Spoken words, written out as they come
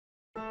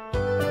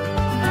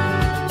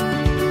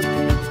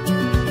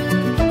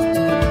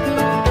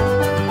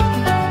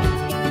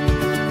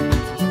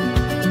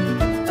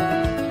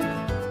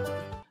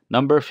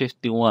Number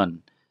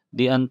 51.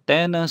 The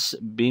antenna's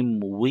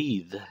beam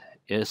width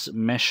is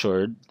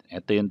measured.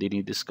 Ito yung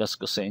dinidiscuss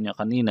ko sa inyo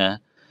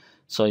kanina.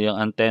 So, yung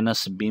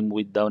antenna's beam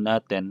width daw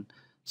natin,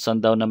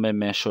 saan daw na may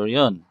measure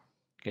yon?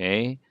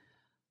 Okay?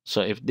 So,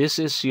 if this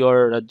is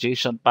your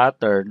radiation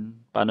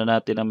pattern, paano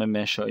natin na may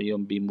measure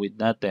yung beam width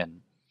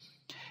natin?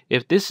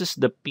 If this is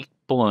the peak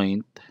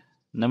point,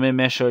 na may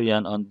measure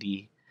yan on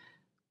the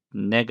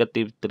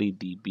negative 3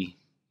 dB.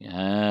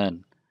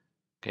 Yan.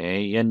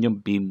 Okay? Yan yung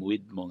beam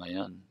width mo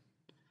ngayon.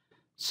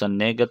 Sa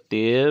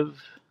negative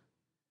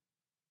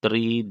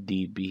 3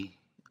 dB.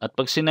 At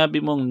pag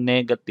sinabi mong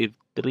negative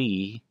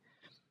 3,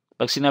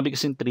 pag sinabi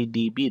kasing 3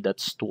 dB,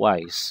 that's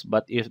twice.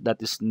 But if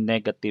that is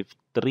negative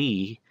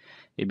 3,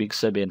 ibig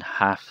sabihin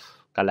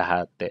half,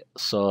 kalahati.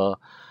 So,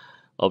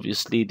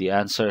 obviously, the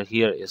answer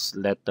here is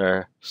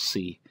letter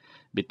C,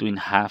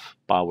 between half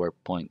power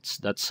points.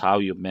 That's how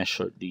you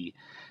measure the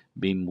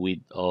beam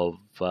width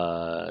of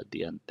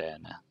the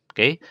antenna.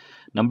 Okay?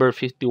 Number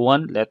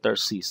 51, letter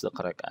C is the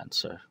correct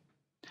answer.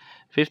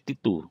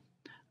 52.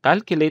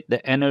 Calculate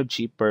the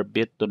energy per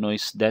bit to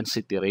noise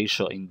density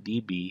ratio in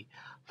dB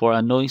for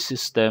a noise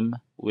system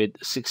with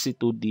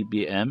 62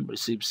 dBm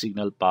received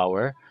signal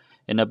power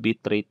and a bit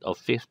rate of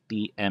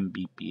 50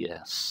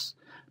 Mbps.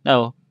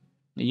 Now,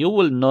 you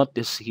will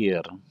notice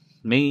here,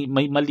 may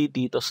mali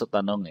dito sa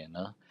tanong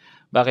no?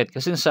 Bakit?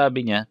 Kasi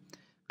sabi niya,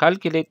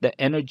 calculate the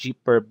energy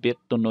per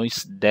bit to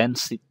noise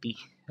density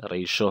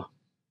ratio.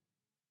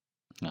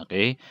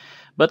 Okay?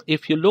 But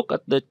if you look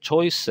at the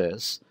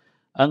choices,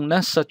 ang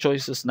nasa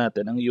choices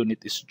natin, ang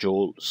unit is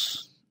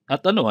joules.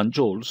 At ano ang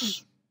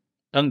joules?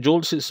 Ang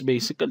joules is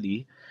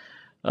basically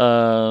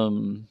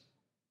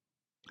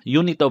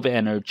unit of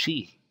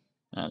energy.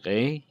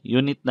 Okay?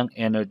 Unit ng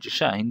energy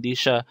siya. Hindi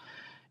siya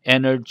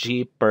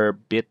energy per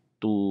bit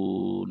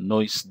to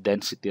noise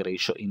density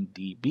ratio in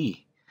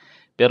dB.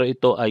 Pero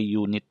ito ay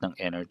unit ng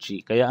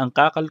energy. Kaya ang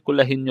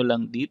kakalkulahin nyo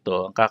lang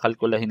dito, ang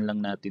kakalkulahin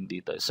lang natin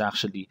dito is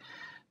actually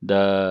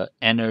the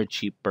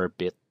energy per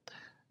bit.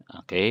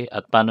 Okay?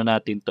 At paano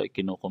natin ito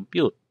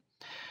ikinocompute?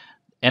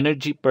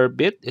 Energy per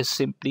bit is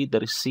simply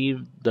the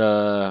received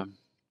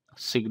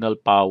signal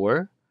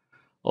power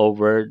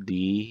over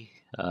the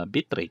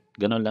bit rate.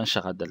 Ganon lang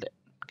siya kadali.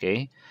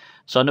 Okay?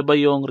 So ano ba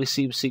yung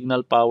received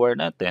signal power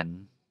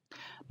natin?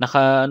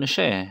 Naka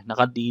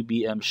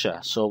dBm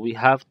siya. So we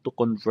have to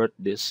convert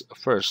this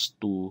first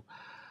to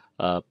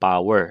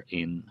power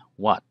in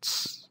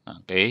watts.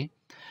 Okay?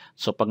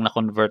 So pag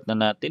na-convert na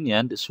natin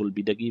yan, this will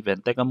be the given.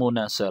 Teka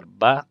muna sir,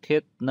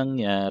 bakit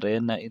nangyari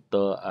na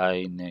ito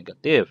ay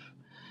negative?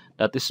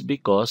 That is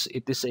because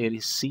it is a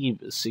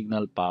received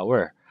signal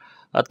power.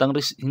 At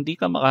hindi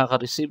ka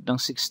makaka-receive ng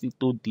 62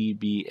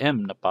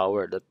 dBm na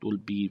power. That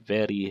will be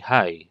very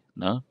high.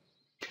 No?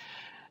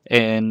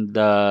 And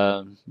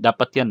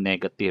dapat yan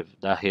negative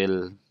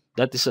dahil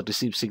that is a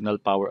received signal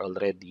power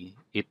already.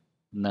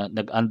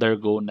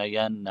 Nag-undergo na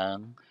yan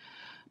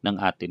ng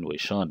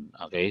attenuation.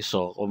 Okay?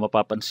 So, kung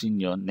mapapansin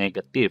nyo,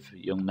 negative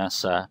yung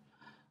nasa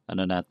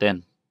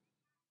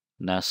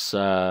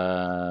nasa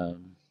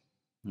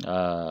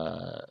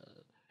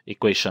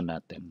equation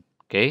natin.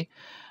 Okay?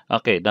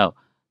 Okay, now,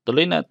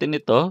 tuloy natin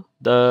ito.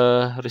 The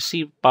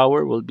received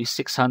power will be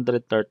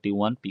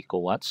 631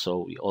 picowatts.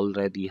 So, we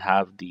already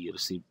have the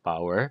received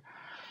power.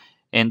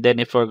 And then,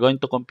 if we're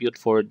going to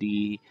compute for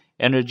the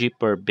energy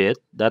per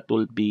bit, that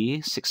will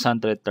be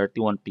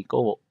 631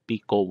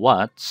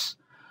 picowatts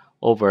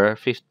over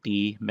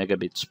 50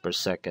 megabits per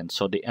second.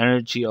 So, the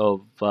energy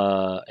of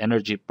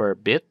energy per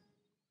bit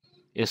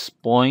is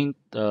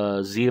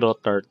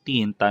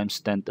 0.013 times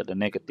 10 to the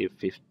negative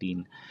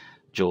 15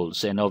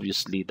 joules. And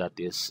obviously, that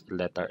is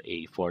letter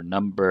A for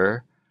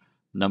number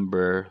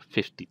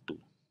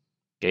 52.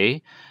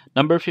 Okay.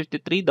 Number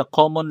 53, the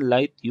common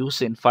light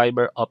used in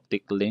fiber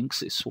optic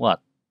links is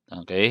what?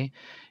 Okay.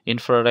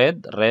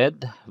 Infrared,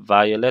 red,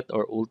 violet,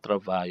 or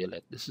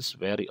ultraviolet. This is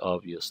very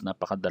obvious.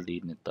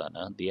 Napakadali nito.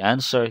 No? The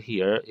answer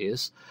here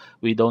is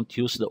we don't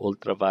use the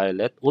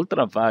ultraviolet.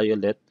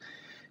 Ultraviolet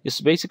is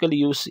basically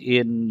used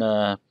in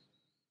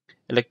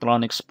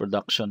electronics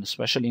production,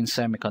 especially in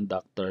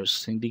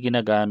semiconductors. Hindi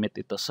ginagamit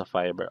ito sa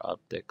fiber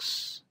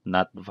optics.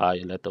 Not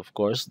violet, of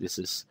course. This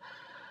is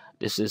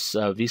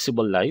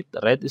visible light.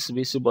 Red is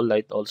visible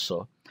light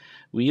also.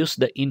 We use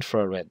the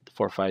infrared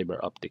for fiber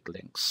optic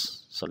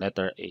links. So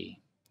letter A.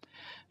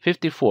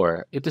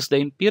 54. It is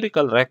the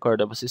empirical record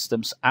of a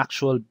system's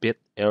actual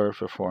bit error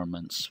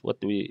performance.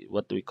 What do we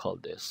call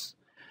this?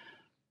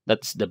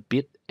 That's the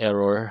bit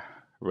error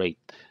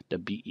rate, the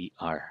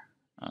BER.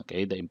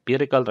 Okay, the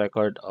empirical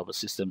record of a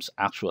system's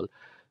actual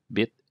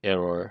bit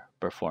error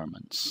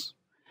performance.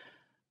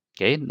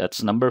 Okay,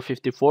 that's number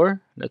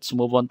 54. Let's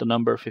move on to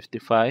number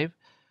 55.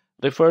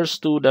 Refers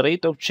to the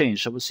rate of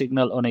change of a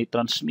signal on a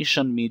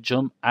transmission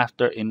medium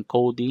after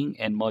encoding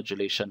and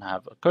modulation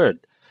have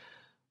occurred.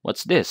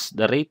 What's this?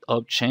 The rate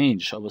of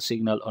change of a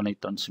signal on a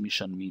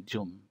transmission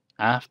medium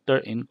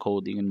after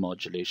encoding and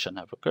modulation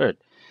have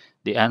occurred.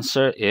 The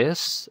answer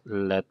is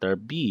letter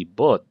B,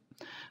 baud.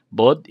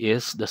 Baud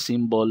is the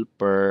symbol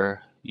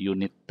per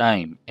unit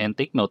time. And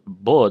take note,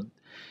 baud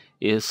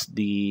is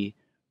the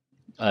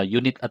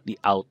unit at the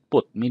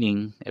output,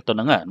 meaning ito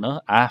na nga,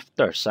 no?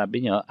 After,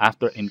 sabi niya,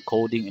 after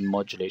encoding and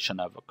modulation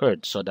have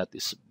occurred. So that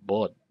is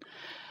baud.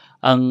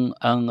 Ang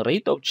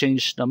rate of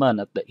change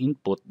naman at the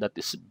input, that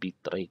is bit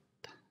rate.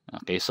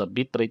 Okay, so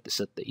bit rate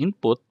is at the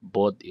input,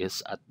 baud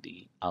is at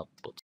the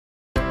output.